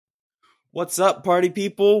What's up, party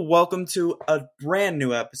people? Welcome to a brand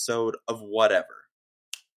new episode of Whatever.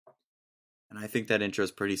 And I think that intro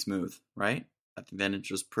is pretty smooth, right? I think that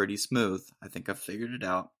intro is pretty smooth. I think I've figured it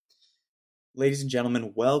out. Ladies and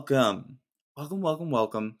gentlemen, welcome.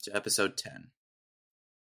 Welcome to episode 10.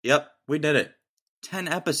 Yep, we did it. 10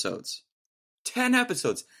 episodes. 10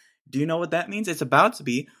 episodes. Do you know what that means? It's about to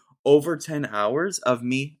be over 10 hours of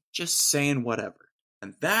me just saying whatever.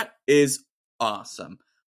 And that is awesome.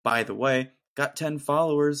 By the way, got 10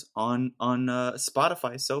 followers on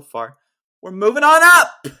Spotify so far. We're moving on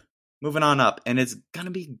up. And it's going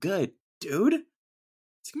to be good, dude.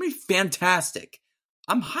 It's going to be fantastic.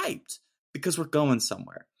 I'm hyped because we're going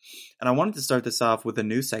somewhere. And I wanted to start this off with a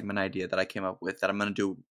new segment idea that I came up with that I'm going to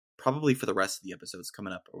do probably for the rest of the episodes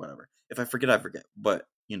coming up or whatever. If I forget, I forget. But,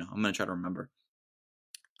 I'm going to try to remember.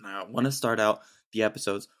 And I want to start out the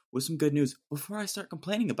episodes with some good news before I start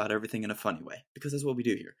complaining about everything in a funny way, because that's what we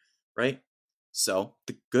do here, right? So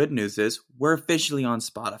the good news is we're officially on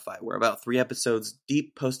Spotify. We're about 3 episodes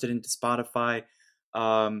deep, posted into Spotify.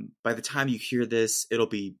 By the time you hear this, it'll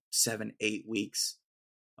be 7-8 weeks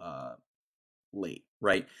late,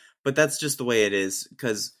 right? But that's just the way it is,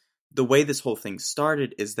 because the way this whole thing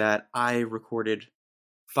started is that I recorded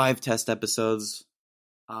 5 test episodes,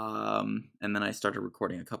 and then I started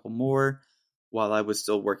recording a couple more while I was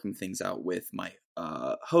still working things out with my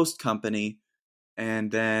host company. And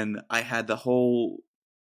then I had the whole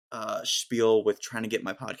spiel with trying to get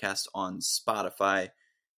my podcast on Spotify.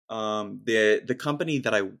 The company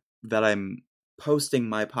that I'm posting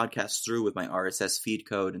my podcast through with my RSS feed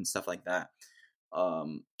code and stuff like that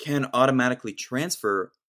can automatically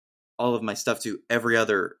transfer all of my stuff to every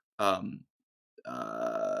other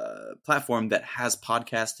platform that has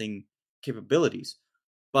podcasting capabilities.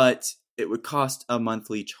 But it would cost a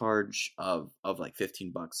monthly charge of like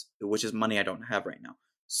 $15, which is money I don't have right now.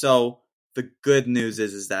 So the good news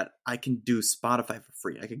is that I can do Spotify for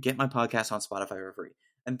free. I could get my podcast on Spotify for free.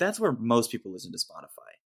 And that's where most people listen to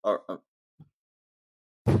Spotify.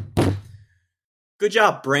 Good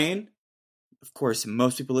job, brain. Of course,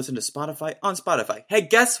 most people listen to Spotify on Spotify. Hey,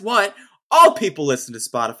 guess what? All people listen to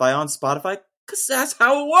Spotify on Spotify because that's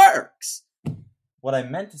how it works. What I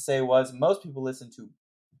meant to say was most people listen to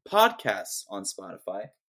podcasts on Spotify.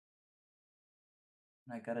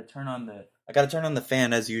 I gotta turn on the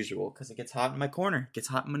fan as usual because it gets hot in my corner. It gets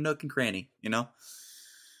hot in my nook and cranny,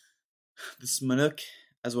 This is my nook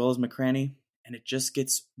as well as my cranny, and it just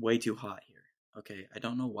gets way too hot here. Okay, I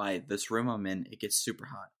don't know why. This room I'm in, it gets super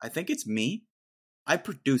hot. I think it's me. I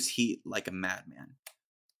produce heat like a madman.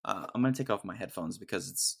 I'm gonna take off my headphones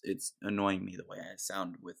because it's annoying me the way I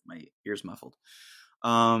sound with my ears muffled.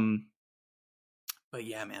 But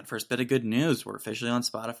yeah, man, first bit of good news. We're officially on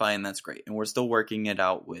Spotify, and that's great. And we're still working it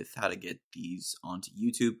out with how to get these onto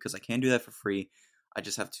YouTube, because I can do that for free. I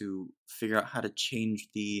just have to figure out how to change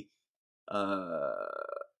the,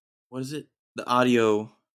 the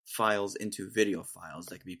audio files into video files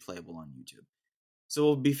that can be playable on YouTube. So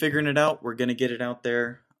we'll be figuring it out. We're going to get it out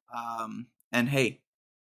there. And hey,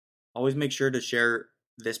 always make sure to share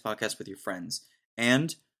this podcast with your friends.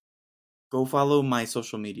 And go follow my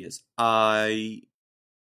social medias. I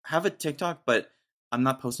have a TikTok, but I'm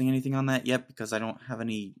not posting anything on that yet because I don't have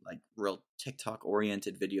any like real TikTok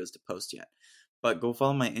oriented videos to post yet. But go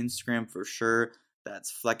follow my Instagram for sure.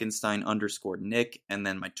 That's Fleckenstein_Nick. And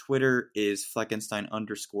then my Twitter is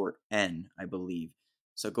Fleckenstein_N, I believe.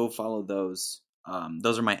 So go follow those.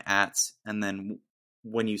 Those are my ats. And then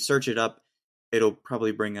when you search it up, it'll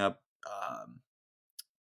probably bring up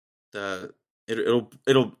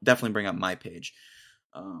it'll definitely bring up my page,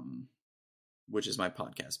 which is my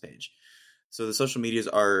podcast page. So the social medias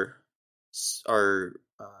are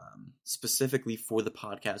specifically for the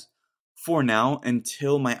podcast for now,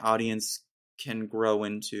 until my audience can grow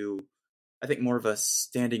into, I think, more of a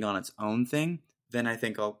standing on its own thing. Then I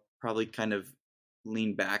think I'll probably kind of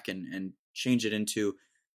lean back and change it into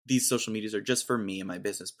these social medias are just for me and my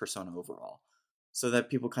business persona overall, so that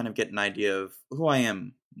people kind of get an idea of who I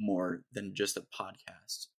am more than just a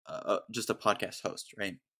podcast host,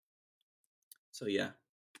 right? So yeah.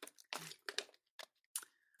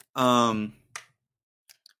 But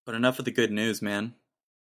enough of the good news, man.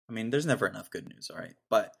 I mean, there's never enough good news, all right?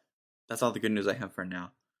 But that's all the good news I have for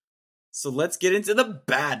now. So let's get into the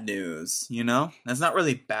bad news, That's not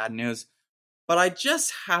really bad news, but I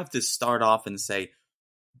just have to start off and say,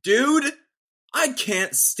 dude, I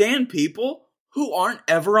can't stand people who aren't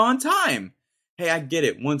ever on time. Hey, I get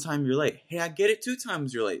it. 1 time you're late. Hey, I get it. 2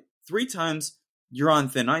 times you're late. 3 times you're on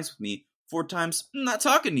thin ice with me. 4 times I'm not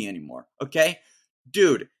talking to you anymore. Okay?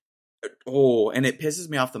 Dude. Oh, and it pisses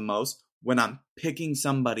me off the most when I'm picking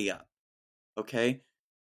somebody up. okay?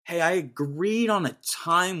 Hey, I agreed on a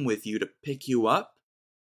time with you to pick you up.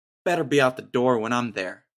 Better be out the door when I'm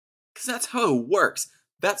there. Because that's how it works.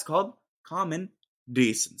 That's called common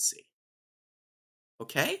decency.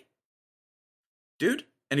 Okay? Dude,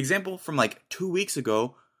 an example from like 2 weeks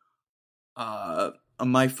ago,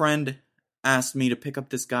 my friend asked me to pick up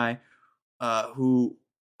this guy who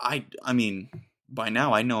I mean, by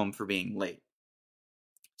now I know him for being late.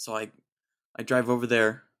 So I drive over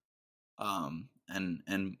there,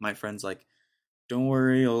 and my friend's like, "Don't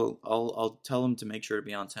worry, I'll tell him to make sure to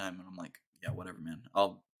be on time." And I'm like, "Yeah, whatever, man.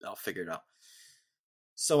 I'll figure it out."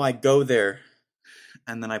 So I go there,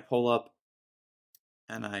 and then I pull up,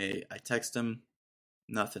 and I text him,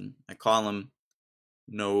 nothing. I call him,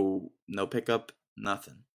 no pickup,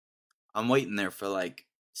 nothing. I'm waiting there for like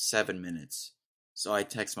 7 minutes. So I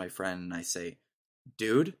text my friend and I say,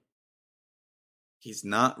 "Dude, he's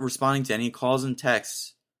not responding to any calls and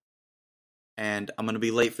texts, and I'm going to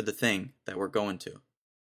be late for the thing that we're going to."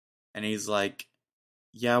 And he's like,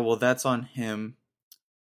 "Yeah, well, that's on him.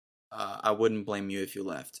 I wouldn't blame you if you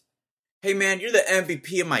left." Hey, man, you're the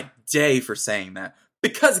MVP of my day for saying that.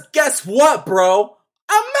 Because guess what, bro?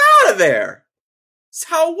 I'm out of there. That's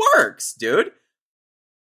how it works, dude.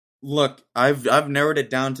 Look, I've narrowed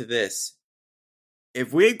it down to this.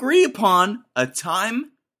 If we agree upon a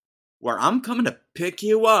time where I'm coming to pick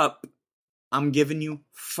you up, I'm giving you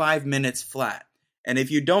 5 minutes flat. And if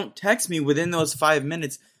you don't text me within those 5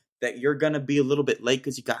 minutes that you're going to be a little bit late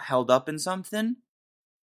because you got held up in something,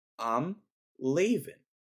 I'm leaving.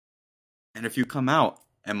 And if you come out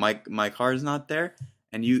and my car's not there,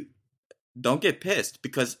 and you don't get pissed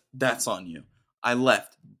because that's on you. I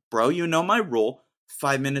left. Bro, you know my rule.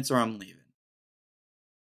 5 minutes or I'm leaving.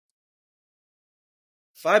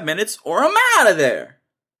 5 minutes or I'm out of there.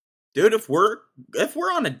 Dude, if we're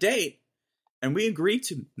on a date and we agree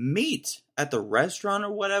to meet at the restaurant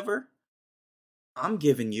or whatever, I'm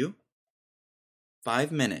giving you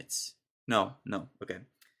 5 minutes. No, okay.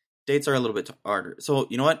 Dates are a little bit harder. So,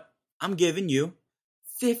 you know what? I'm giving you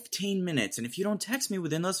 15 minutes. And if you don't text me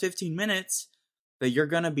within those 15 minutes that you're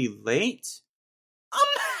going to be late,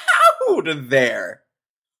 I'm out of there.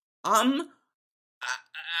 I'm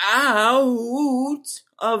out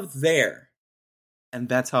of there. And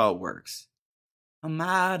that's how it works. I'm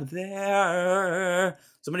out of there.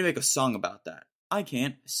 Somebody make a song about that. I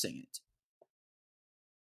can't sing it.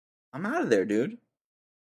 I'm out of there, dude.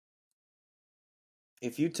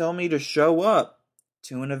 If you tell me to show up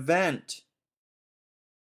to an event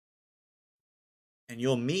and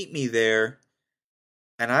you'll meet me there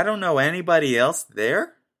and I don't know anybody else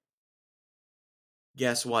there,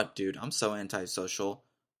 guess what, dude? I'm so antisocial.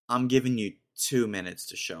 I'm giving you 2 minutes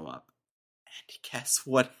to show up. And guess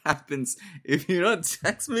what happens if you don't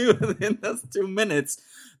text me within those 2 minutes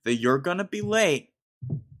that you're gonna be late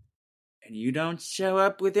and you don't show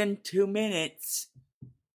up within 2 minutes?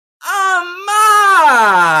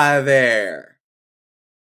 I'm there.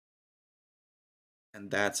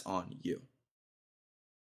 And that's on you.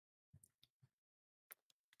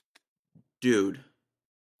 Dude,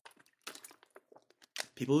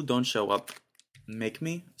 people who don't show up make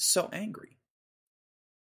me so angry.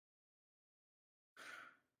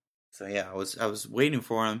 So yeah, I was waiting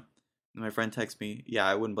for him. And my friend texted me, "Yeah,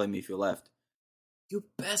 I wouldn't blame you if you left." You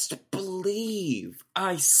best believe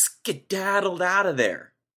I skedaddled out of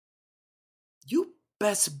there. You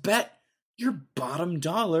best bet your bottom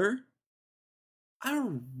dollar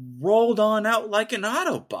I rolled on out like an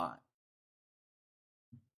Autobot.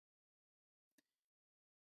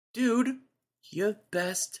 Dude, you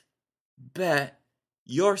best bet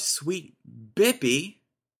your sweet bippy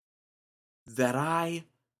that I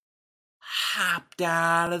hopped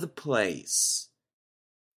out of the place.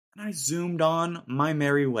 And I zoomed on my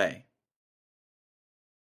merry way.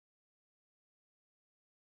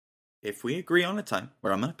 If we agree on a time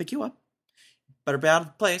where I'm going to pick you up, better be out of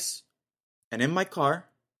the place and in my car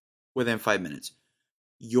within 5 minutes.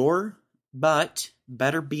 Your butt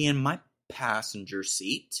better be in my passenger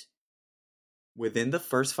seat within the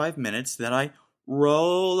first 5 minutes that I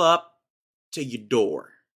roll up to your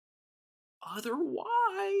door. Otherwise,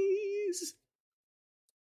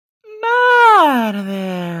 I'm out of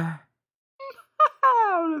there.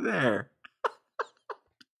 Out of there.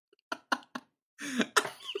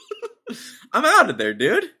 I'm out of there,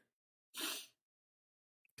 dude.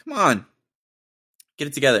 Come on. Get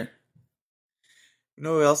it together. You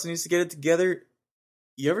know who else needs to get it together?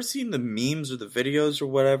 You ever seen the memes or the videos or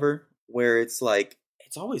whatever where it's like,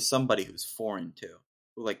 it's always somebody who's foreign too,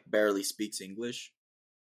 who like barely speaks English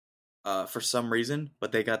for some reason,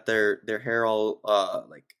 but they got their hair all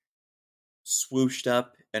like swooshed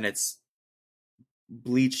up and it's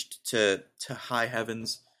bleached to high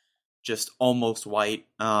heavens, just almost white.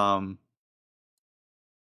 And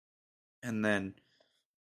then,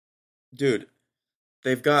 dude,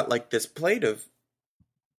 they've got like this plate of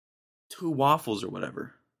 2 waffles or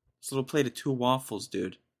whatever. This little plate of 2 waffles,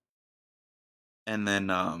 dude. And then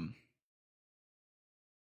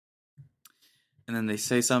they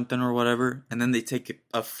say something or whatever, and then they take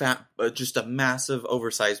just a massive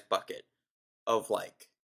oversized bucket of like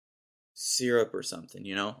syrup or something,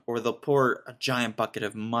 or they'll pour a giant bucket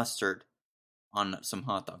of mustard on some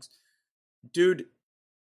hot dogs. Dude,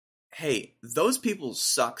 hey, those people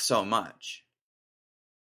suck so much.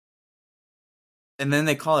 And then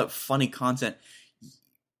they call it funny content.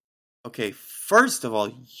 Okay, first of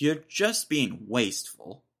all, you're just being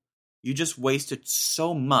wasteful. You just wasted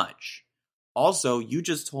so much. Also, you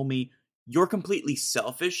just told me you're completely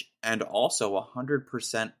selfish and also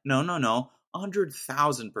 100%,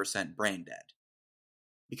 100,000% brain dead.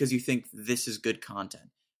 Because you think this is good content.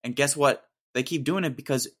 And guess what? They keep doing it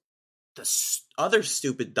because the other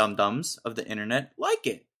stupid dum-dums of the internet like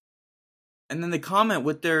it. And then they comment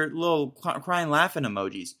with their little crying laughing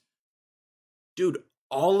emojis. Dude,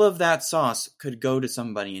 all of that sauce could go to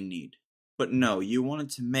somebody in need. But no, you wanted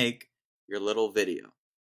to make your little video.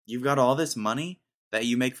 You've got all this money that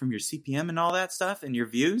you make from your CPM and all that stuff and your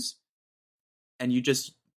views, and you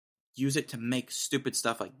just use it to make stupid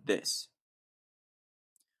stuff like this.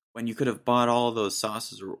 When you could have bought all of those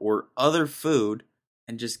sauces or other food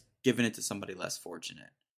and just given it to somebody less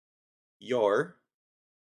fortunate. Your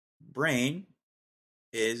brain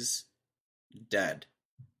is dead.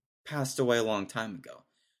 Passed away a long time ago.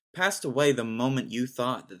 Passed away the moment you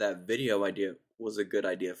thought that video idea was a good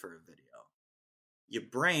idea for a video. Your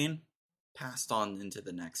brain passed on into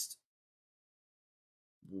the next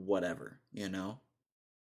whatever, Your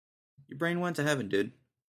brain went to heaven, dude.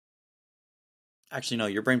 Actually, no,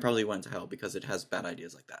 your brain probably went to hell because it has bad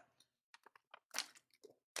ideas like that.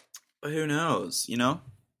 But who knows,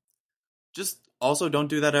 Just also don't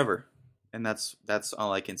do that ever. And that's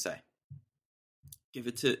all I can say. Give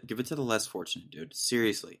it to the less fortunate, dude.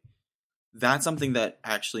 Seriously. That's something that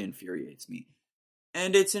actually infuriates me.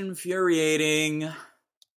 And it's infuriating.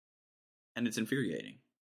 And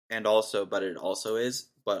also, but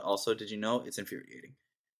did you know it's infuriating?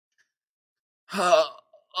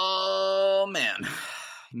 Oh, man.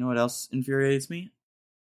 You know what else infuriates me?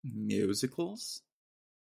 Musicals.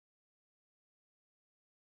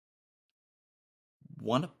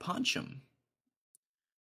 Wanna punch them.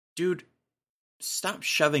 Dude, stop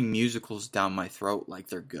shoving musicals down my throat like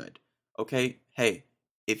they're good. Okay? Hey,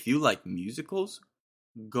 if you like musicals,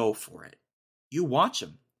 go for it. You watch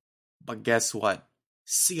them. But guess what?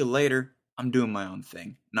 See you later. I'm doing my own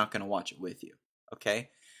thing. Not going to watch it with you. Okay?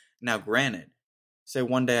 Now, granted, say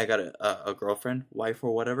one day I got a girlfriend, wife,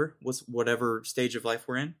 or whatever stage of life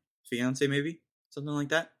we're in, fiance maybe, something like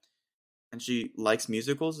that, and she likes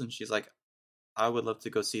musicals, and she's like, I would love to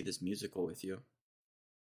go see this musical with you.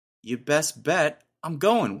 You best bet I'm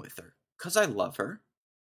going with her, because I love her.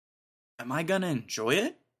 Am I going to enjoy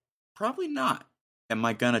it? Probably not. Am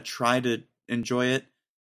I going to try to enjoy it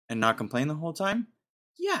and not complain the whole time?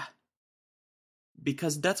 Yeah.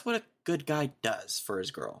 Because that's what a good guy does for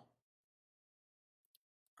his girl.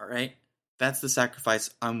 Alright? That's the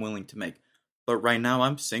sacrifice I'm willing to make. But right now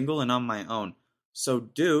I'm single and on my own. So,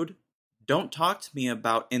 dude, don't talk to me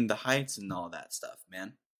about In the Heights and all that stuff,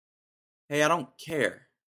 man. Hey, I don't care.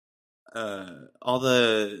 All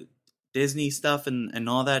the Disney stuff and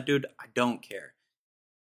all that, dude, I don't care.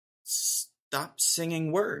 Stop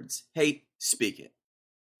singing words. Hey, speak it.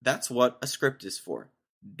 That's what a script is for.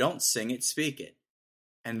 Don't sing it, speak it.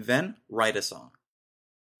 And then write a song.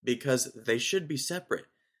 Because they should be separate.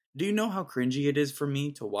 Do you know how cringy it is for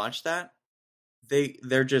me to watch that?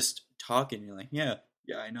 They're just talking. You're like, yeah,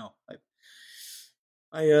 I know.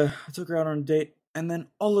 I took her out on a date, and then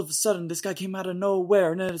all of a sudden, this guy came out of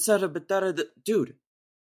nowhere, and then dude,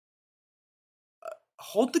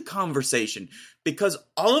 hold the conversation, because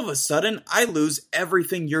all of a sudden, I lose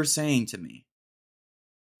everything you're saying to me.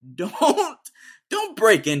 Don't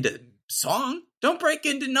break into song. Don't break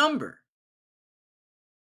into number.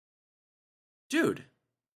 Dude.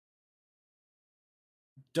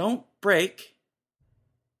 Don't break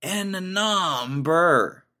in a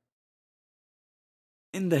number.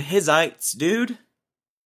 In the Hizites, dude.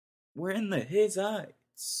 We're in the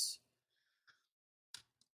Hizites.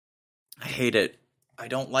 I hate it. I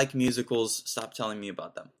don't like musicals. Stop telling me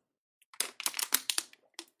about them.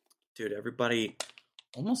 Dude,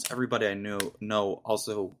 almost everybody I know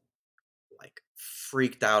also, like,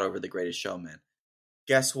 freaked out over The Greatest Showman.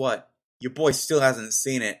 Guess what? Your boy still hasn't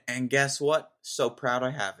seen it, and guess what? So proud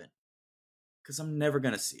I haven't. Because I'm never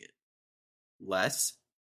gonna see it.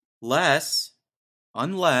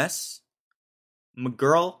 Unless my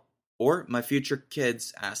girl or my future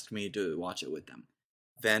kids asked me to watch it with them.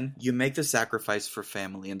 Then you make the sacrifice for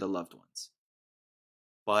family and the loved ones.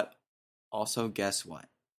 But also, guess what?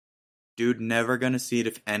 Dude, never gonna see it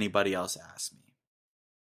if anybody else asks me.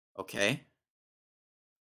 Okay?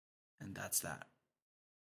 And that's that.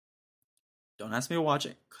 Don't ask me to watch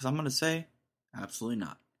it, because I'm gonna say, absolutely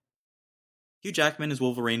not. Hugh Jackman is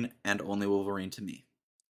Wolverine and only Wolverine to me.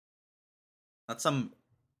 Not some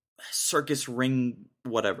circus ring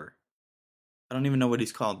whatever. I don't even know what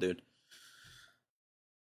he's called, dude.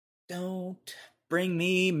 Don't bring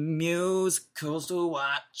me musicals to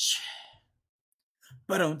watch.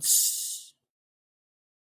 But don't.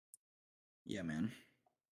 Yeah, man.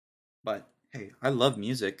 But hey, I love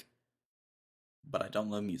music. But I don't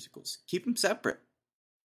love musicals. Keep them separate.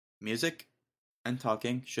 Music and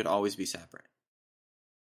talking should always be separate.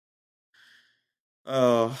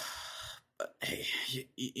 Oh, but hey,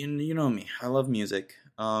 you know me. I love music.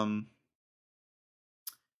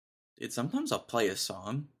 Sometimes I'll play a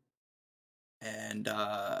song, and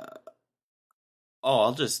I'll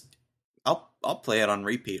play it on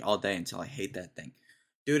repeat all day until I hate that thing.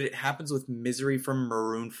 Dude, it happens with Misery from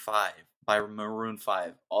Maroon 5 by Maroon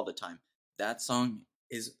 5 all the time. That song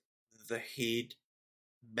is the hate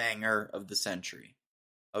banger of the century.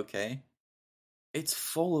 Okay? It's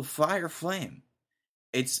full of fire flame.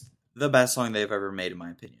 It's the best song they've ever made, in my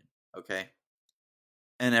opinion. Okay?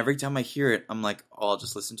 And every time I hear it, I'm like, oh, I'll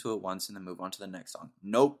just listen to it once and then move on to the next song.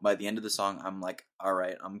 Nope. By the end of the song, I'm like, all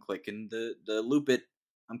right, I'm clicking the loop it.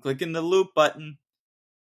 I'm clicking the loop button.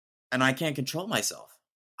 And I can't control myself.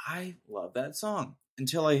 I love that song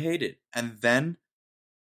until I hate it. And then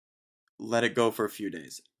let it go for a few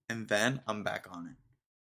days. And then I'm back on it.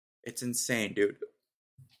 It's insane, dude.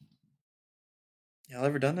 Y'all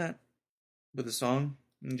ever done that with a song?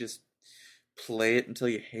 And just play it until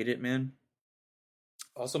you hate it, man?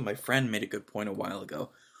 Also, my friend made a good point a while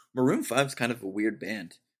ago. Maroon 5's kind of a weird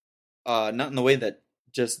band. Not in the way that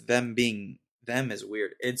just them being them is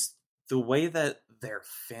weird. It's the way that their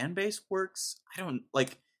fan base works. I don't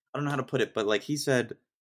know how to put it, but like he said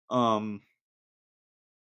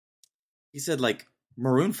like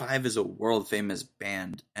Maroon 5 is a world famous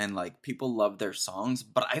band and like people love their songs,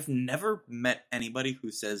 but I've never met anybody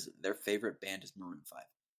who says their favorite band is Maroon 5.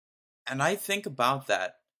 And I think about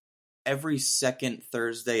that every second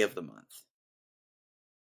Thursday of the month.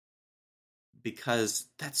 Because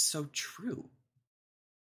that's so true.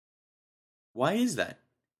 Why is that?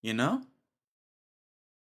 You know?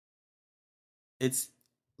 It's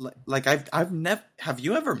like I've never. Have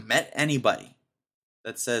you ever met anybody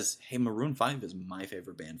that says, "Hey, Maroon 5 is my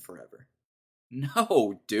favorite band forever"?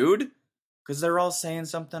 No, dude, because they're all saying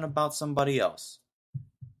something about somebody else.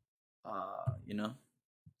 You know,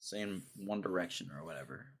 saying One Direction or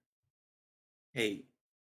whatever. Hey,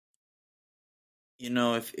 you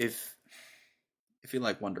know, if you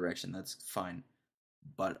like One Direction, that's fine,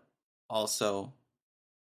 but also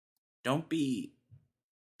don't be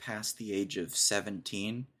past the age of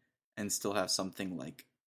 17 and still have something like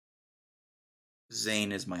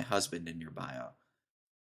Zayn is my husband in your bio.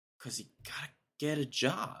 Because you gotta get a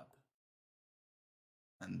job.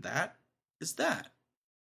 And that is that.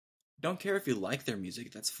 Don't care if you like their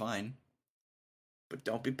music, that's fine. But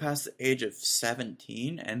don't be past the age of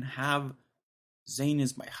 17 and have Zayn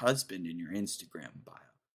is my husband in your Instagram bio.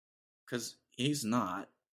 Because he's not.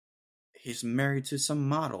 He's married to some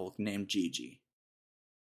model named Gigi.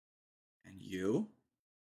 And you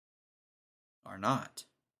are not.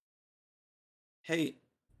 Hey,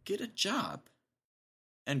 get a job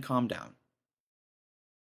and calm down.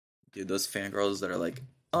 Dude, those fangirls that are like,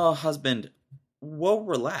 oh, husband, whoa,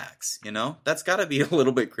 relax, you know? That's gotta be a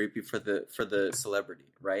little bit creepy for the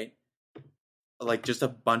celebrity, right? Like, just a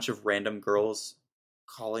bunch of random girls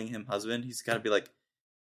calling him husband. He's gotta be like,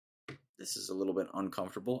 this is a little bit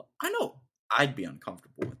uncomfortable. I know I'd be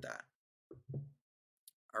uncomfortable with that.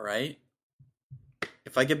 Alright?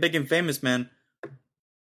 If I get big and famous, man,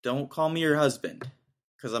 don't call me your husband.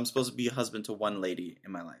 Because I'm supposed to be a husband to one lady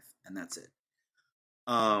in my life. And that's it.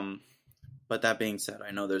 But that being said,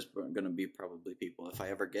 I know there's going to be probably people, if I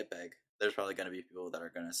ever get big, there's probably going to be people that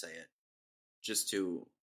are going to say it just to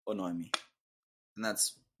annoy me. And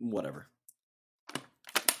that's whatever.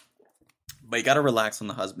 But you got to relax on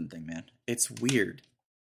the husband thing, man. It's weird.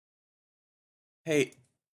 Hey,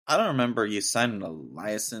 I don't remember you signing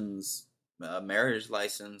a marriage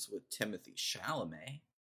license with Timothy Chalamet.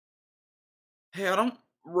 Hey, I don't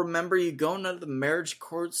remember you going out of the marriage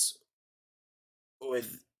courts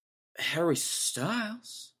with Harry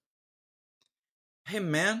Styles. Hey,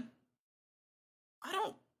 man, I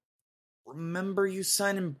don't remember you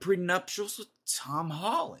signing prenuptials with Tom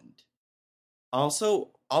Holland.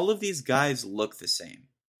 Also, all of these guys look the same.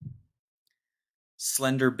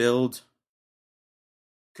 Slender build.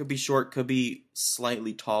 Could be short, could be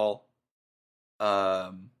slightly tall.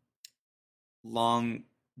 Um, long,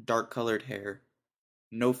 dark colored hair.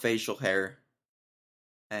 No facial hair.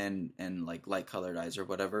 And like light colored eyes or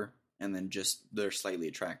whatever. And then just they're slightly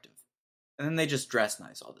attractive. And then they just dress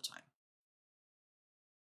nice all the time.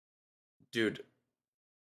 Dude,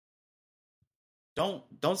 don't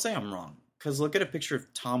say I'm wrong. Cause look at a picture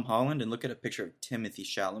of Tom Holland and look at a picture of Timothy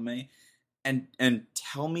Chalamet and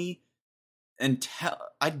tell me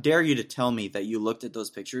I dare you to tell me that you looked at those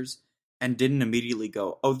pictures and didn't immediately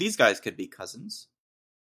go, "Oh, these guys could be cousins."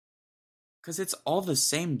 Cause it's all the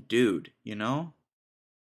same dude, you know?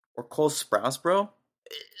 Or Cole Sprouse, bro.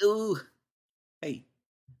 Ooh. Hey.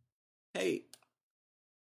 Hey.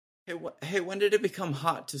 Hey, when did it become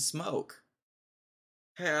hot to smoke?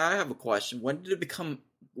 Hey, I have a question. When did it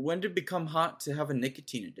become hot to have a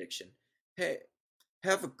nicotine addiction? Hey,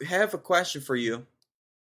 have a question for you.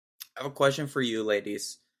 I have a question for you,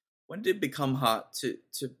 ladies. When did it become hot to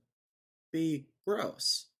be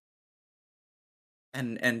gross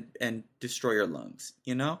and destroy your lungs?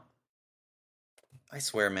 You know? I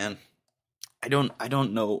swear, man. I don't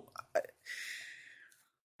know.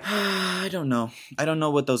 I don't know. I don't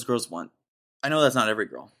know what those girls want. I know that's not every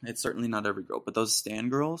girl. It's certainly not every girl. But those Stan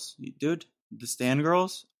girls, dude, the Stan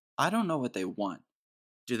girls, I don't know what they want.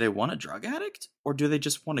 Do they want a drug addict? Or do they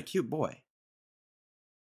just want a cute boy?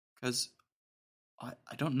 Because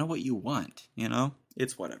I don't know what you want, you know?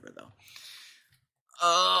 It's whatever, though.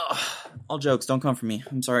 All jokes, don't come for me.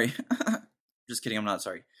 I'm sorry. Just kidding, I'm not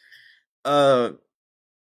sorry.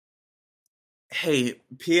 Hey,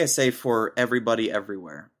 PSA for everybody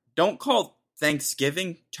everywhere. Don't call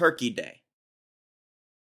Thanksgiving Turkey Day.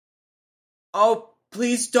 Oh,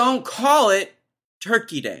 please don't call it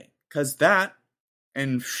Turkey Day, because that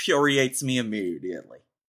infuriates me immediately.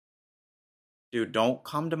 Dude, don't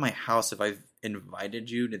come to my house if I've invited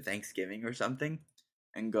you to Thanksgiving or something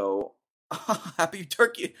and go, oh, Happy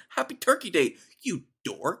Turkey Day, you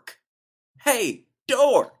dork. Hey,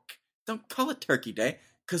 dork. Don't call it Turkey Day,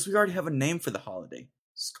 because we already have a name for the holiday.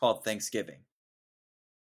 It's called Thanksgiving.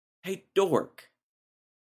 Hey, dork.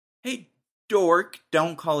 Hey, dork,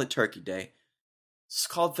 don't call it Turkey Day. It's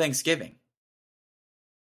called Thanksgiving.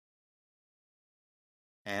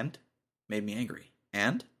 And? Made me angry.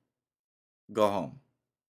 And? Go home.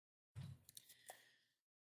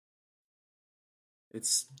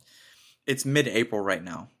 It's mid-April right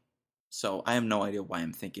now. So I have no idea why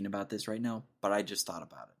I'm thinking about this right now, but I just thought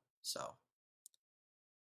about it. So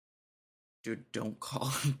Dude, don't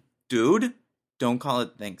call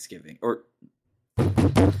it Thanksgiving. Or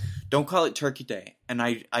don't call it Turkey Day. And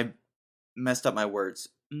I messed up my words.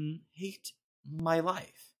 Hate my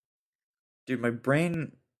life. Dude, my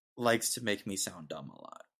brain likes to make me sound dumb a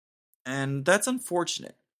lot. And that's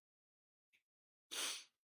unfortunate.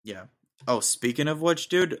 Yeah. Oh, speaking of which,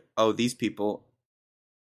 dude, these people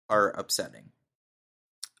are upsetting.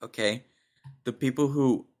 Okay? The people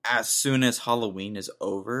who, as soon as Halloween is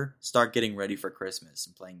over, start getting ready for Christmas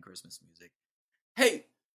and playing Christmas music. Hey,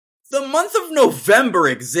 the month of November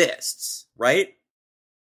exists, right?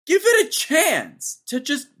 Give it a chance to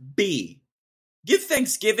just be. Give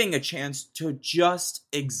Thanksgiving a chance to just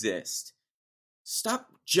exist. Stop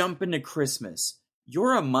jumping to Christmas.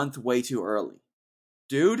 You're a month way too early.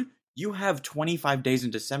 Dude, you have 25 days in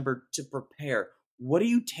December to prepare. What are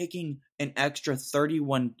you taking an extra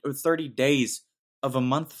 31 or 30 days of a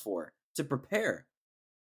month for to prepare?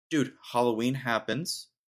 Dude, Halloween happens.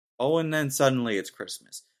 Oh, and then suddenly it's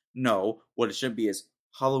Christmas. No, what it should be is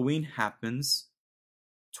Halloween happens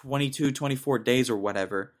 22, 24 days or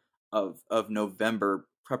whatever of November,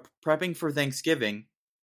 prepping for Thanksgiving.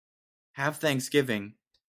 Have Thanksgiving.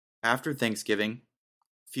 After Thanksgiving,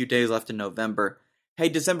 a few days left in November. Hey,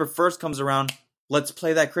 December 1st comes around. Let's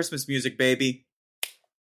play that Christmas music, baby.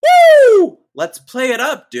 Woo! Let's play it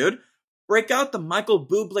up, dude. Break out the Michael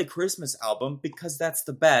Bublé Christmas album because that's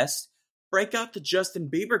the best. Break out the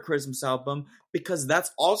Justin Bieber Christmas album because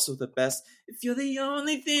that's also the best. If you're the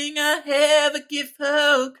only thing I have, a gift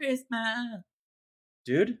for Christmas.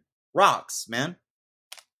 Dude, rocks, man.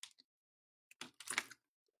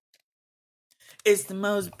 It's the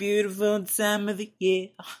most beautiful time of the year.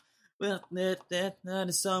 Well,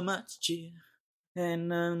 there's so much cheer.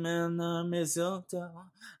 And I'm on the mistletoe.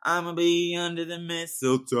 I'ma be under the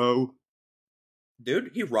mistletoe. Dude,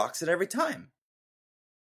 he rocks it every time.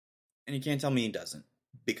 And you can't tell me he doesn't.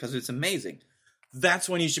 Because it's amazing. That's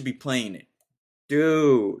when you should be playing it.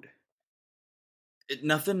 Dude.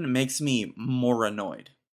 Nothing makes me more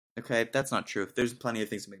annoyed. Okay, that's not true. There's plenty of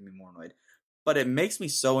things that make me more annoyed. But it makes me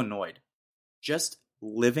so annoyed. Just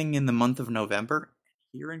living in the month of November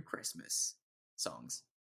and hearing Christmas songs.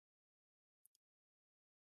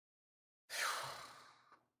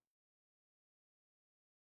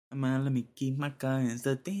 Let me keep my guns.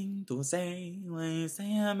 The thing to say when you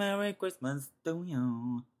say a Merry Christmas to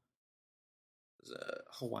you. It's a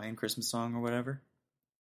Hawaiian Christmas song or whatever.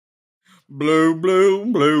 Blue,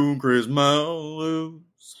 blue, blue Christmas.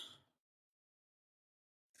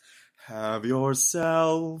 Have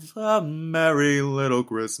yourself a merry little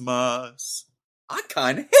Christmas. I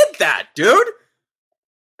kinda hit that, dude!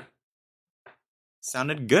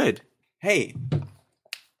 Sounded good. Hey,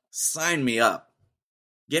 sign me up.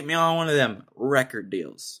 Get me on one of them record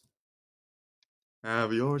deals.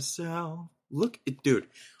 Have yourself... Look, dude,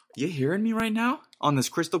 you hearing me right now? On this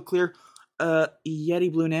crystal clear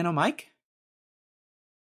Yeti Blue Nano mic?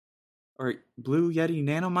 Or Blue Yeti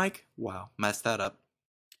Nano mic? Wow, messed that up.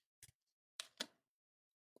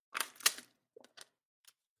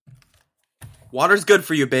 Water's good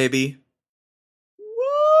for you, baby.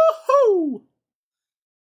 Woohoo!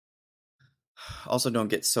 Also, don't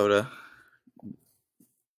get soda.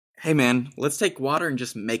 Hey, man, let's take water and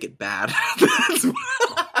just make it bad.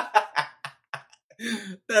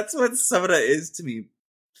 That's what soda is to me.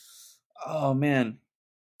 Oh, man.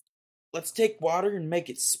 Let's take water and make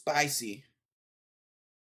it spicy.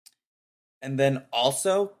 And then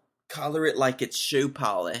also color it like it's shoe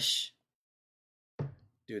polish.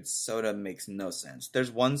 Dude, soda makes no sense.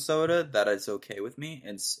 There's one soda that is okay with me,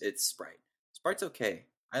 and it's Sprite. Sprite's okay.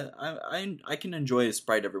 I can enjoy a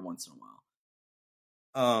Sprite every once in a while.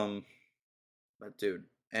 But dude,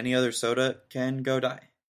 any other soda can go die.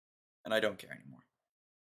 And I don't care anymore.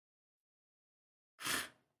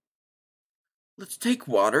 Let's take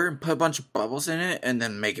water and put a bunch of bubbles in it and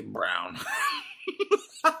then make it brown.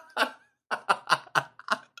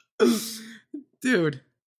 Dude,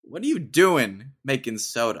 what are you doing making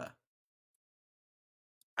soda?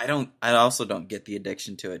 I also don't get the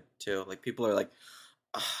addiction to it too. Like, people are like,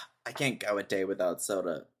 I can't go a day without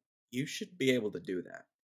soda. You should be able to do that.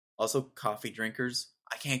 Also, coffee drinkers,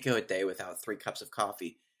 I can't go a day without 3 cups of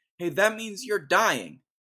coffee. Hey, that means you're dying.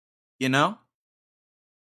 You know?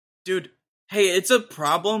 Dude, hey, it's a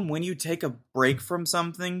problem when you take a break from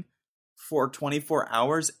something for 24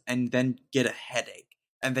 hours and then get a headache.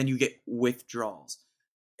 And then you get withdrawals.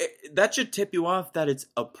 That should tip you off that it's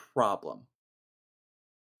a problem.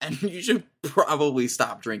 And you should probably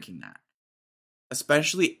stop drinking that.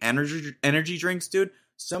 Especially energy drinks, dude.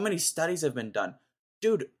 So many studies have been done.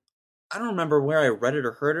 Dude, I don't remember where I read it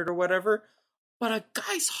or heard it or whatever, but a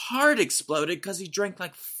guy's heart exploded because he drank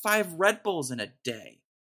like 5 Red Bulls in a day.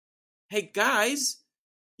 Hey guys,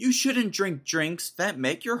 you shouldn't drink drinks that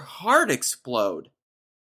make your heart explode.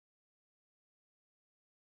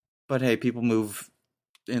 But hey, people move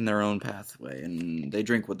in their own pathway, and they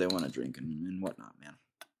drink what they want to drink and whatnot, man.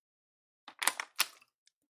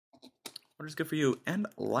 What is good for you? And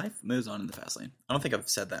life moves on in the fast lane. I don't think I've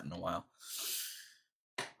said that in a while.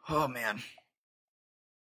 Oh, man.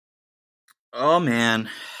 Oh, man.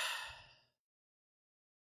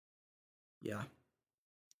 Yeah.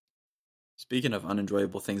 Speaking of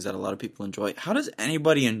unenjoyable things that a lot of people enjoy, how does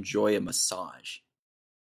anybody enjoy a massage?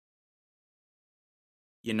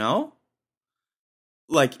 You know?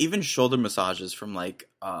 Like, even shoulder massages from like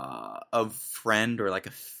a friend or like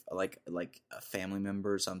a family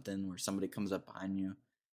member or something, where somebody comes up behind you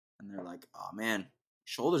and they're like, "Oh man,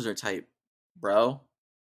 shoulders are tight, bro."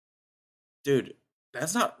 Dude,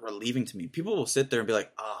 that's not relieving to me. People will sit there and be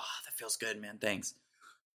like, "Oh, that feels good, man. Thanks."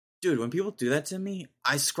 Dude, when people do that to me,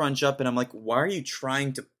 I scrunch up and I'm like, "Why are you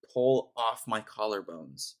trying to pull off my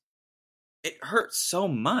collarbones? It hurts so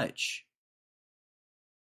much."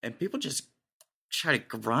 And people just try to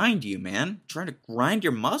grind you, man. Trying to grind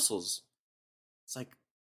your muscles. It's like,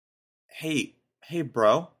 hey,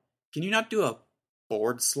 bro, can you not do a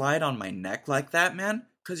board slide on my neck like that, man?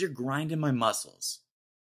 Because you're grinding my muscles.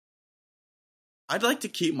 I'd like to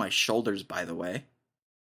keep my shoulders, by the way.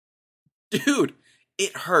 Dude,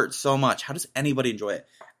 it hurts so much. How does anybody enjoy it?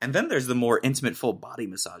 And then there's the more intimate full body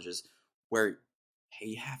massages where, hey,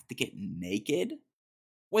 you have to get naked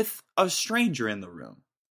with a stranger in the room.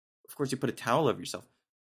 Of course, you put a towel over yourself.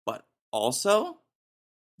 But also,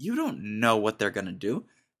 you don't know what they're going to do.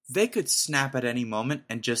 They could snap at any moment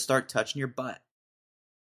and just start touching your butt.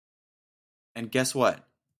 And guess what?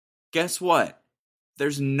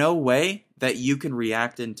 There's no way that you can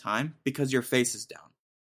react in time because your face is down.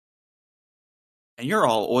 And you're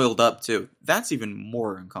all oiled up too. That's even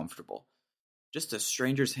more uncomfortable. Just a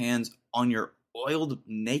stranger's hands on your oiled,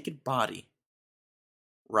 naked body,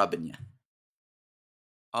 rubbing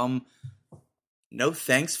you. No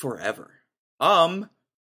thanks forever. No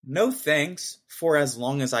thanks for as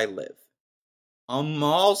long as I live.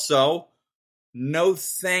 Also, no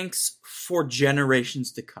thanks for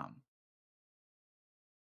generations to come.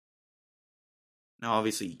 Now,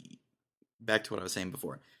 obviously, back to what I was saying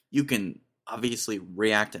before. You can obviously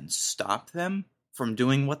react and stop them from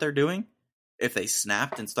doing what they're doing if they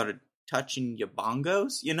snapped and started touching your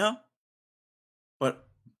bongos, you know?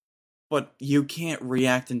 But you can't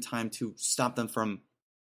react in time to stop them from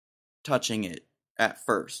touching it at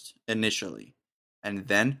first, initially. And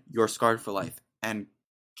then you're scarred for life. And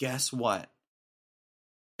guess what?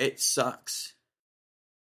 It sucks.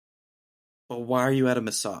 But why are you at a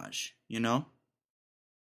massage, you know?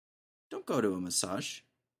 Don't go to a massage.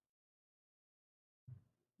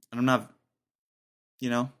 And I'm not,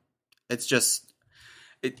 it's just,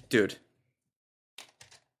 dude.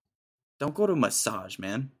 Don't go to a massage,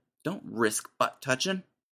 man. Don't risk butt touching.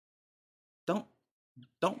 Don't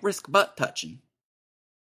risk butt touching.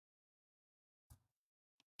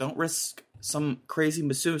 Don't risk some crazy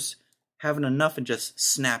masseuse having enough and just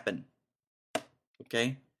snapping.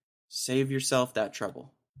 Okay? Save yourself that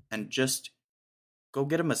trouble. And just go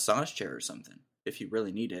get a massage chair or something if you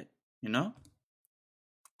really need it, you know?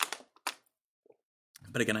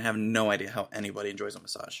 But again, I have no idea how anybody enjoys a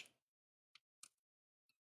massage.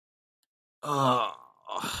 Oh,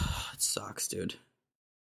 it sucks, dude.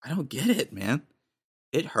 I don't get it, man.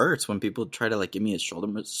 It hurts when people try to give me a shoulder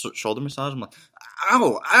massage. I'm like,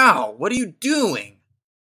 ow, what are you doing?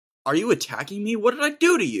 Are you attacking me? What did I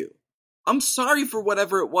do to you? I'm sorry for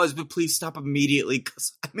whatever it was, but please stop immediately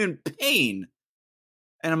because I'm in pain.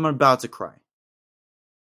 And I'm about to cry.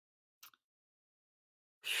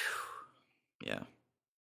 Whew. Yeah.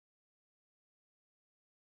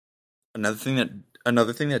 Another thing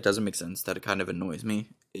that doesn't make sense that kind of annoys me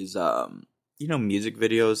is music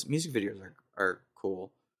videos. Music videos are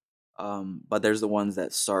cool. But there's the ones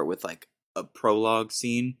that start with a prologue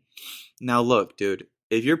scene. Now look, dude,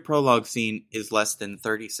 if your prologue scene is less than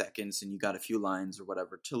 30 seconds and you got a few lines or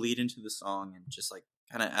whatever to lead into the song and just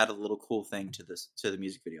kind of add a little cool thing to the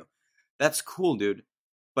music video, that's cool, dude.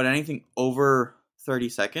 But anything over 30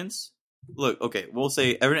 seconds, look, okay, we'll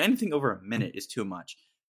say anything over a minute is too much.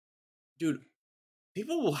 Dude,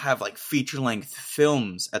 people will have feature-length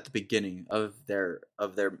films at the beginning of their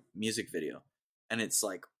music video. And it's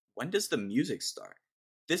when does the music start?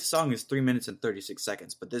 This song is 3 minutes and 36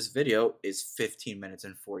 seconds, but this video is 15 minutes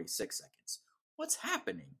and 46 seconds. What's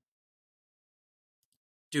happening?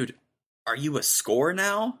 Dude, are you a score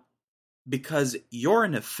now? Because you're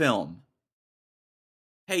in a film.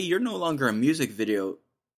 Hey, you're no longer a music video.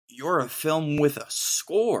 You're a film with a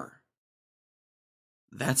score.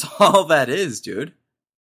 That's all that is, dude.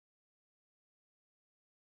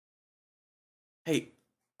 Hey,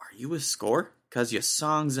 are you a score? Because your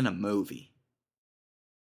song's in a movie.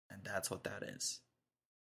 And that's what that is.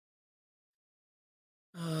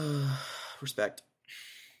 Respect.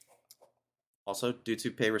 Also, due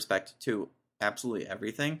to pay respect to absolutely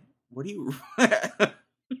everything. What do you...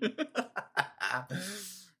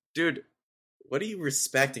 Dude, what are you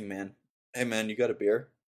respecting, man? Hey, man, you got a beer?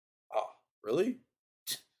 Oh, really?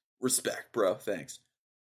 Respect, bro. Thanks.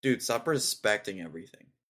 Dude, stop respecting everything.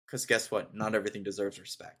 Because guess what? Not everything deserves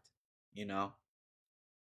respect. You know?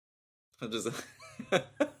 Just...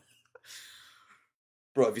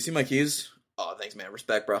 Bro, have you seen my keys? Oh, thanks, man.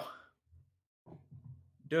 Respect, bro.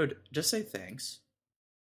 Dude, just say thanks.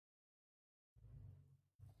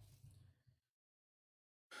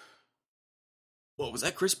 Whoa, was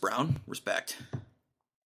that Chris Brown? Respect.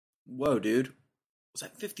 Whoa, dude. Was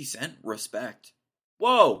that 50 Cent? Respect.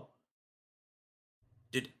 Whoa!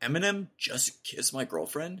 Did Eminem just kiss my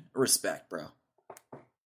girlfriend? Respect, bro.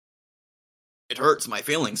 It hurts my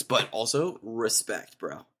feelings, but also respect,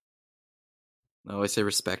 bro. No, I say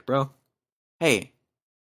respect, bro. Hey,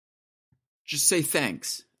 just say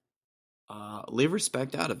thanks. Leave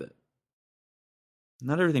respect out of it.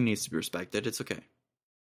 Not everything needs to be respected. It's okay.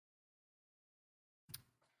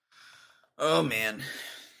 Oh, man.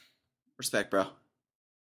 Respect, bro.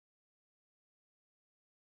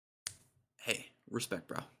 Hey, respect,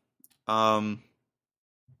 bro. Oh,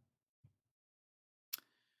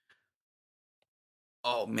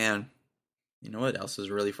 man. You know what else is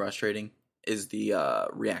really frustrating? Is the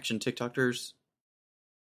reaction TikTokers.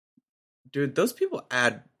 Dude, those people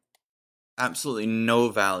add absolutely no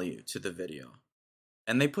value to the video.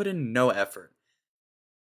 And they put in no effort.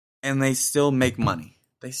 And they still make money.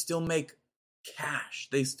 They still make cash.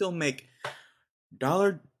 They still make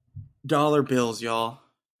dollar bills, y'all.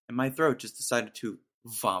 And my throat just decided to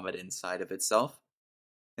vomit inside of itself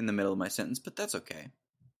in the middle of my sentence, but that's okay.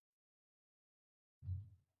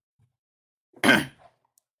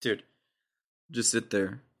 Dude, just sit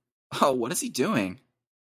there. Oh, what is he doing?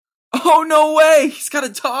 Oh, no way! He's got a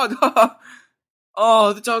dog!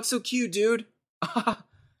 Oh, the dog's so cute, dude.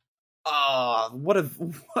 Oh, what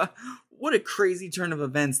a crazy turn of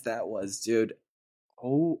events that was, dude.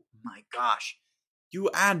 Oh my gosh. You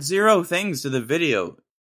add 0 things to the video.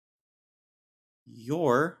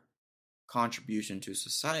 Your contribution to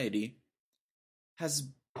society has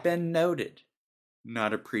been noted,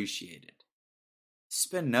 not appreciated. It's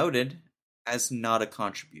been noted as not a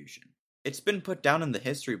contribution. It's been put down in the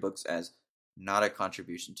history books as not a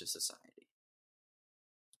contribution to society.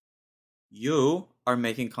 You are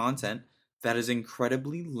making content that is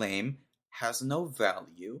incredibly lame, has no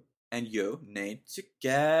value, and you need to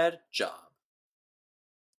get a job.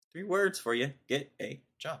 3 words for you: get a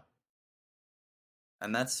job.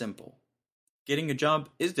 And that's simple. Getting a job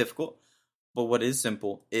is difficult, but what is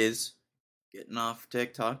simple is getting off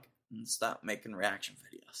TikTok and stop making reaction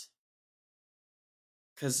videos.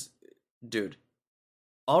 Because, dude,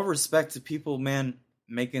 all respect to people, man,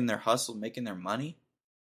 making their hustle, making their money.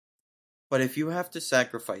 But if you have to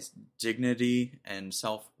sacrifice dignity and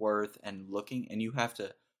self-worth and looking, and you have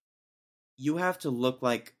to look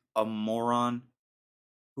like a moron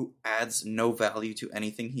who adds no value to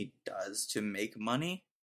anything he does to make money,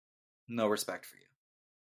 no respect for you.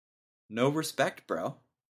 No respect, bro.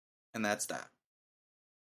 And that's that.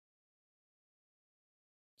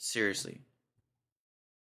 Seriously.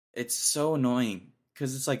 It's so annoying,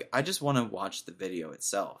 because it's like, I just want to watch the video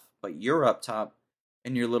itself, but you're up top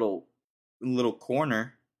in your little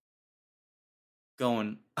corner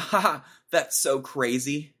going, haha, that's so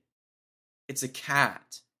crazy. It's a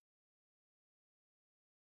cat.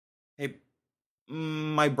 Hey,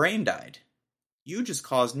 my brain died. You just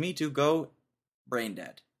caused me to go brain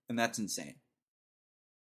dead, and that's insane.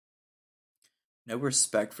 No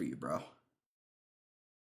respect for you, bro.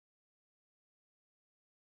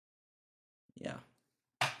 Yeah.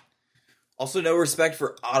 Also, no respect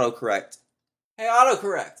for autocorrect. Hey,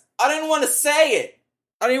 autocorrect. I didn't want to say it.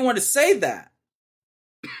 I didn't want to say that.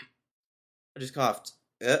 I just coughed.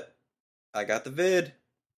 I got the vid.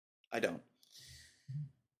 I don't.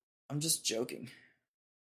 I'm just joking.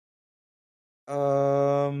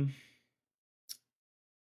 Somebody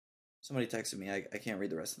texted me. I can't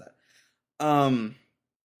read the rest of that.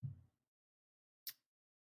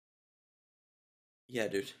 Yeah,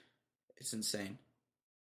 dude. It's insane.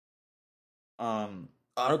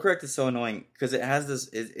 Autocorrect is so annoying because it has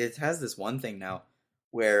this one thing now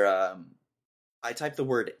where I type the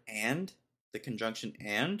word and, the conjunction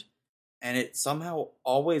and it somehow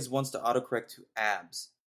always wants to autocorrect to abs.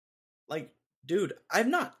 Like, dude, I've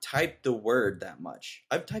not typed the word that much.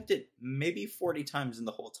 I've typed it maybe 40 times in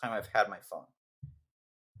the whole time I've had my phone.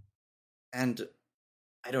 And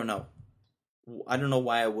I don't know. I don't know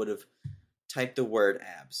why I would have typed the word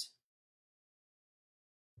abs.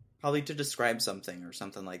 Probably to describe something or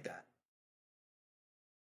something like that.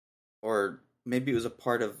 Or maybe it was a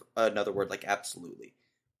part of another word like absolutely.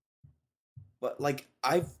 But like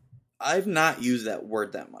I've not used that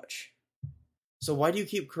word that much. So why do you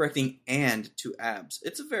keep correcting and to abs?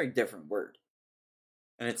 It's a very different word.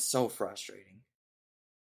 And it's so frustrating.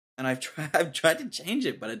 And I've tried to change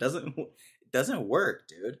it, but it doesn't work,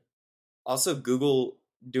 dude. Also, Google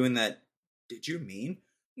doing that, did you mean?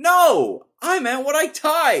 No! I meant what I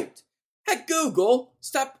typed! Heck, Google,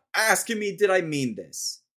 stop asking me, did I mean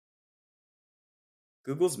this?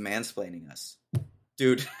 Google's mansplaining us.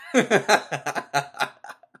 Dude.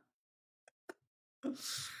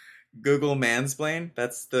 Google Mansplain?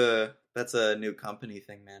 That's a new company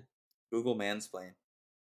thing, man. Google Mansplain.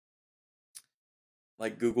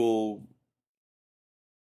 Like Google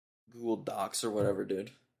Docs or whatever,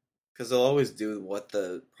 dude. Because they'll always do what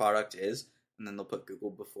the product is, and then they'll put Google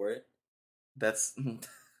before it. That's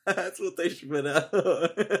what they should put out.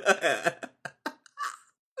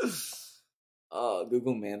 Oh,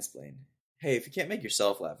 Google Mansplain. Hey, if you can't make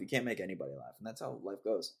yourself laugh, you can't make anybody laugh, and that's how life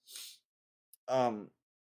goes.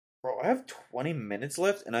 Bro, I have 20 minutes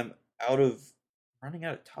left, and I'm running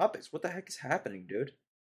out of topics. What the heck is happening, dude?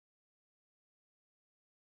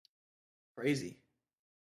 Crazy.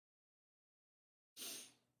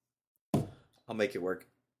 I'll make it work.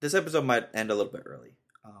 This episode might end a little bit early,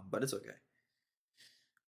 but it's okay.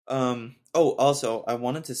 Also, I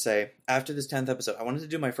wanted to say, after this 10th episode, I wanted to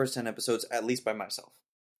do my first 10 episodes at least by myself.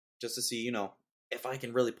 Just to see, if I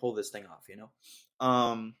can really pull this thing off,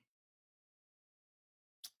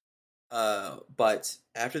 But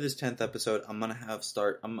after this 10th episode, I'm gonna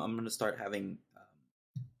start having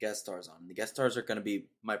guest stars on. The guest stars are gonna be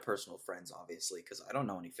my personal friends, obviously, because I don't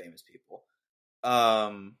know any famous people.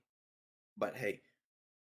 But hey,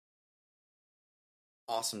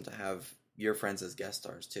 awesome to have your friends as guest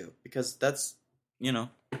stars too, because that's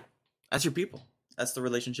that's your people. That's the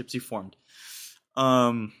relationships you formed.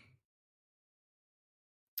 But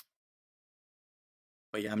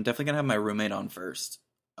yeah, I'm definitely gonna have my roommate on first.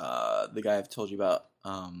 The guy I've told you about.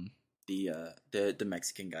 The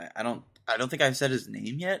Mexican guy. I don't think I've said his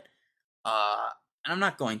name yet. And I'm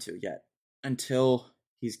not going to yet until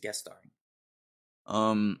he's guest starring.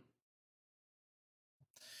 And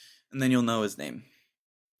then you'll know his name.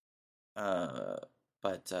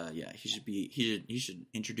 But yeah, he should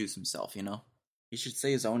introduce himself. He should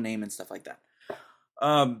say his own name and stuff like that.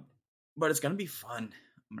 But it's gonna be fun.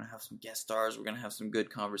 I'm gonna have some guest stars. We're gonna have some good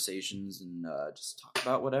conversations and just talk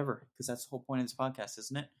about whatever, because that's the whole point of this podcast,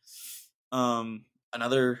 isn't it?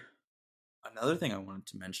 Another thing I wanted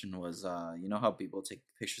to mention was you know how people take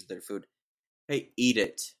pictures of their food. Hey, eat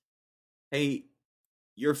it. Hey,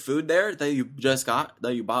 your food there that you just got,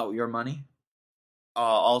 that you bought with your money,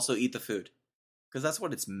 also eat the food, because that's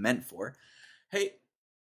what it's meant for. Hey,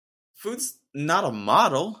 food's not a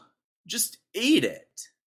model. Just eat it.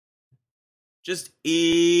 Just eat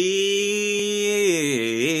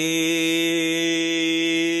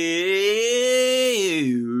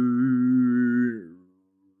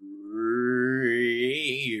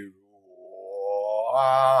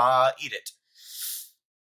it.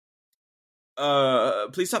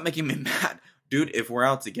 Please stop making me mad. Dude, if we're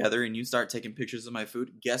out together and you start taking pictures of my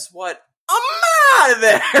food, guess what? I'm out of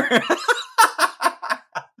there!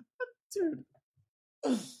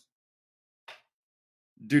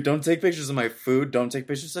 Dude, don't take pictures of my food. Don't take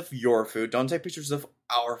pictures of your food. Don't take pictures of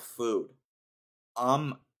our food.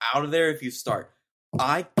 I'm out of there if you start.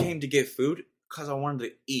 I came to get food because I wanted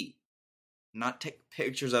to eat, not take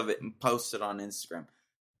pictures of it and post it on Instagram.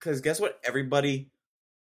 Because guess what? Everybody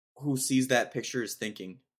who sees that picture is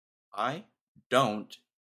thinking, I don't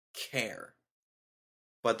care.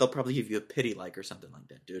 But they'll probably give you a pity like or something like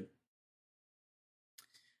that, dude.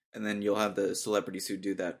 And then you'll have the celebrities who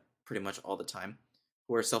do that pretty much all the time,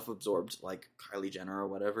 who are self-absorbed, like Kylie Jenner or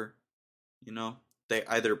whatever. They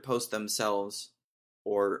either post themselves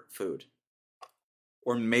or food.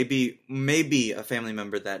 Or maybe a family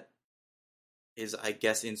member that is, I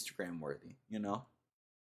guess, Instagram worthy,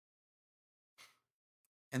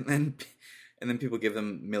 And then people give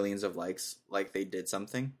them millions of likes like they did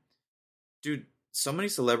something. Dude, so many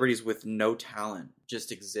celebrities with no talent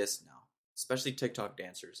just exist now, especially TikTok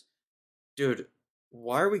dancers. Dude,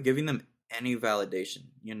 why are we giving them any validation,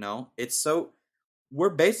 we're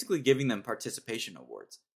basically giving them participation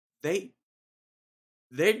awards.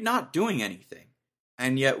 They're not doing anything.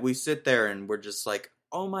 And yet we sit there and we're just like,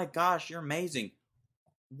 oh my gosh, you're amazing.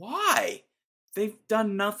 Why? They've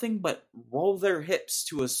done nothing but roll their hips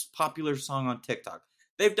to a popular song on TikTok.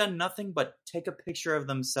 They've done nothing but take a picture of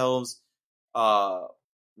themselves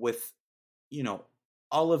with,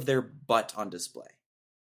 all of their butt on display.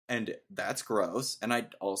 And that's gross. And I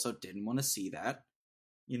also didn't want to see that,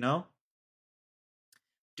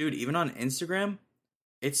 Dude, even on Instagram,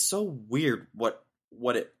 it's so weird what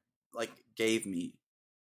it gave me,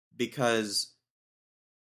 because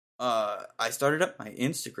I started up my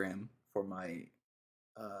Instagram for my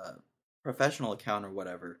professional account or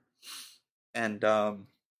whatever, and the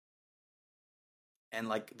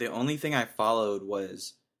only thing I followed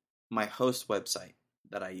was my host website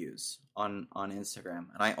that I use on Instagram,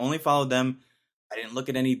 and I only followed them. I didn't look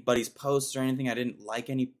at anybody's posts or anything. I didn't like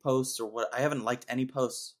any posts I haven't liked any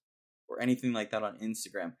posts or anything like that on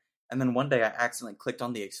Instagram. And then one day I accidentally clicked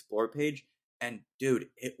on the explore page, and dude,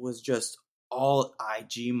 it was just all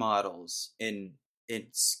IG models in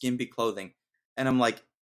skimpy clothing. And I'm like,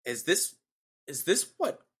 is this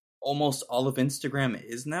what almost all of Instagram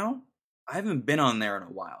is now? I haven't been on there in a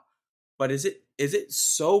while. But is it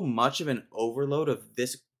so much of an overload of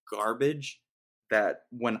this garbage that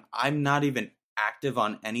when I'm not even active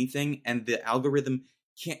on anything and the algorithm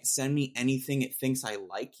can't send me anything it thinks I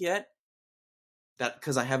like yet, that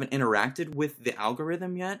because I haven't interacted with the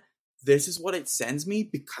algorithm yet, this is what it sends me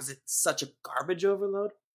because it's such a garbage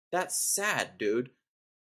overload? That's sad, dude.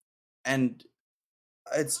 And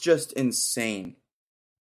it's just insane.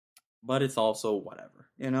 But it's also whatever,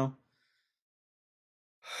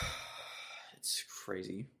 It's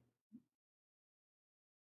crazy.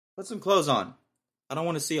 Put some clothes on. I don't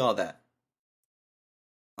want to see all that.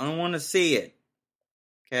 I don't want to see it.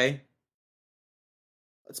 Okay?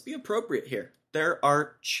 Let's be appropriate here. There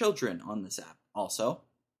are children on this app also.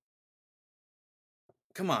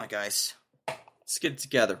 Come on, guys. Let's get it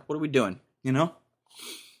together. What are we doing? You know?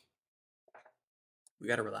 We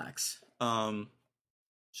gotta relax.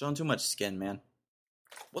 Showing too much skin, man.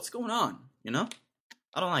 What's going on? You know?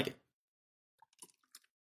 I don't like it.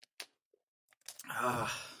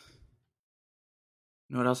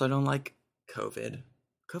 You know what else I don't like? COVID.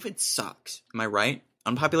 COVID sucks. Am I right?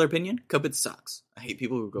 Unpopular opinion? COVID sucks. I hate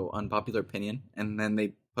people who go unpopular opinion and then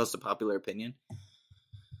they post a popular opinion.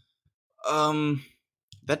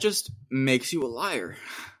 That just makes you a liar.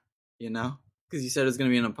 You know? Because you said it was going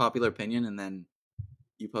to be an unpopular opinion and then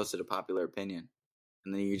you posted a popular opinion.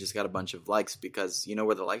 And then you just got a bunch of likes because you know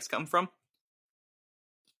where the likes come from?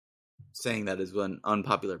 Saying that is an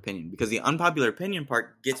unpopular opinion. Because the unpopular opinion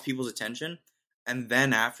part gets people's attention. And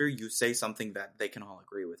then after you say something that they can all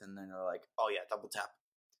agree with. And then they're like, oh yeah, double tap.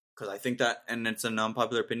 Because I think that, and it's an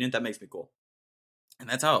unpopular opinion, that makes me cool. And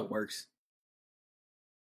that's how it works.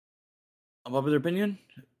 Unpopular opinion?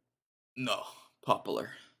 No. Popular.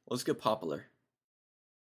 Let's get popular.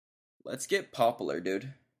 Let's get popular,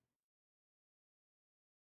 dude.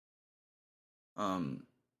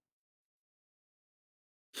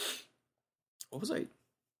 What was I?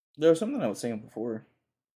 There was something I was saying before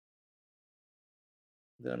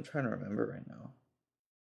that I'm trying to remember right now.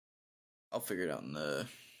 I'll figure it out in the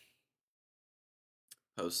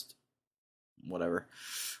post. Whatever.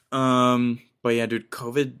 But yeah, dude,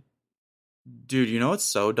 COVID. Dude, you know what's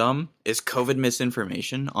so dumb? Is COVID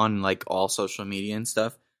misinformation on like all social media and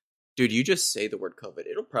stuff. Dude, you just say the word COVID.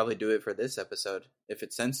 It'll probably do it for this episode if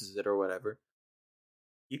it senses it or whatever.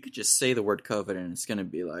 You could just say the word COVID and it's going to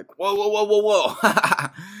be like, whoa, whoa, whoa, whoa, whoa.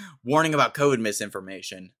 Warning about COVID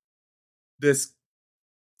misinformation. This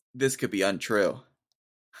could be untrue.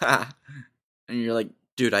 And you're like,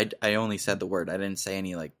 dude, I only said the word. I didn't say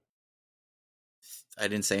anything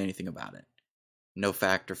about it. No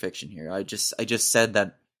fact or fiction here. I just said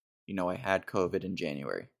that, you know, I had COVID in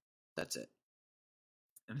January. That's it.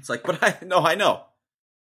 And it's like, but I know.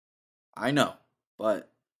 But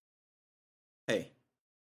hey,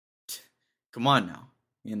 come on now,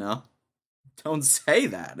 you know? Don't say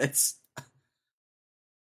that.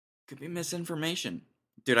 Could be misinformation.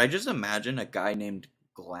 Dude, I just imagine a guy named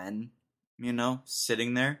Glenn, you know,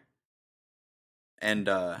 sitting there and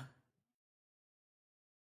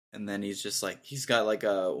then he's just like, he's got like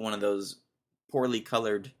one of those poorly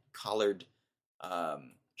collared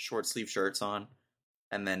short sleeve shirts on,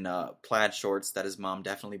 and then plaid shorts that his mom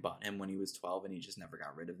definitely bought him when he was 12 and he just never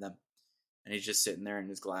got rid of them. And he's just sitting there in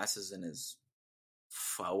his glasses and his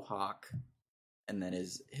faux hawk, and then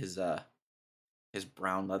his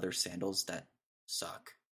brown leather sandals that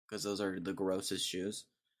suck because those are the grossest shoes.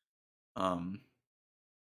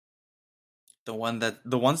 The ones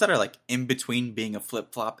that are like in between being a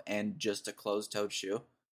flip flop and just a closed toed shoe.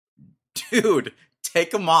 Dude,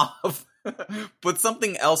 take them off. Put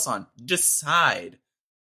something else on. Decide.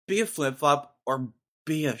 Be a flip flop or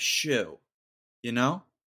be a shoe. You know?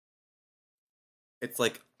 It's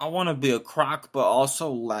like, I want to be a croc, but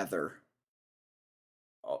also leather.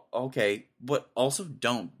 Okay, but also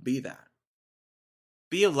don't be that.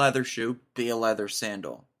 Be a leather shoe, be a leather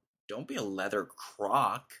sandal. Don't be a leather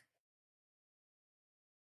croc.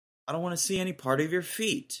 I don't want to see any part of your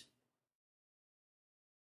feet.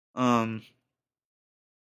 But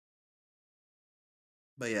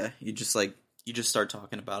yeah, you just start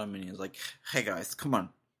talking about him and he's like, hey guys, come on.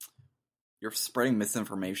 You're spreading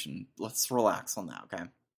misinformation. Let's relax on that, okay?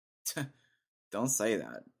 Don't say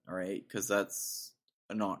that, alright? Because that's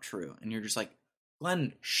not true. And you're just like,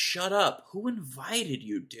 Glenn, shut up. Who invited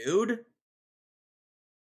you, dude?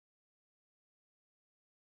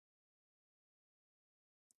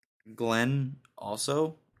 Glenn,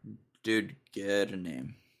 also, dude, get a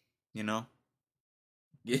name. You know?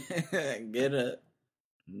 Get a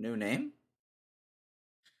new name?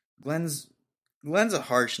 Glenn's a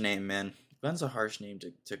harsh name, man. Glenn's a harsh name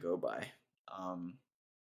to go by.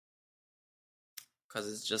 Because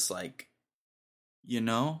it's just like, you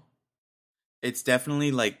know? It's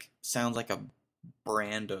definitely like, sounds like a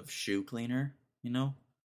brand of shoe cleaner, you know?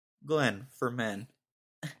 Glenn, for men.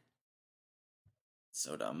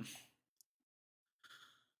 So dumb.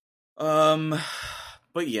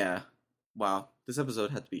 But yeah. Wow, this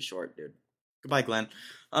episode had to be short, dude. Goodbye, Glenn.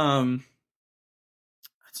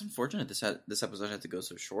 It's unfortunate this episode had to go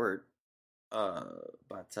so short.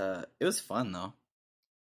 But it was fun though.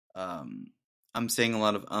 I'm saying a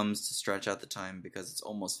lot of ums to stretch out the time because it's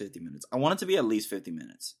almost 50 minutes. I want it to be at least 50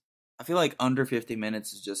 minutes. I feel like under 50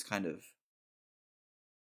 minutes is just kind of,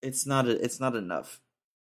 it's not enough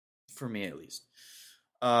for me at least.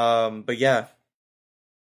 But yeah,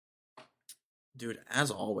 dude,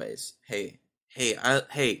 as always, hey,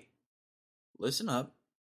 Hey, listen up.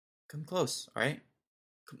 Come close, all right?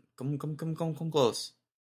 Come close.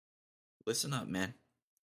 Listen up, man.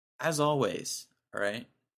 As always, all right?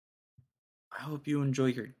 I hope you enjoy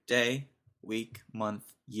your day, week,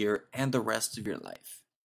 month, year, and the rest of your life.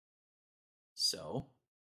 So,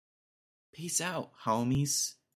 peace out, homies.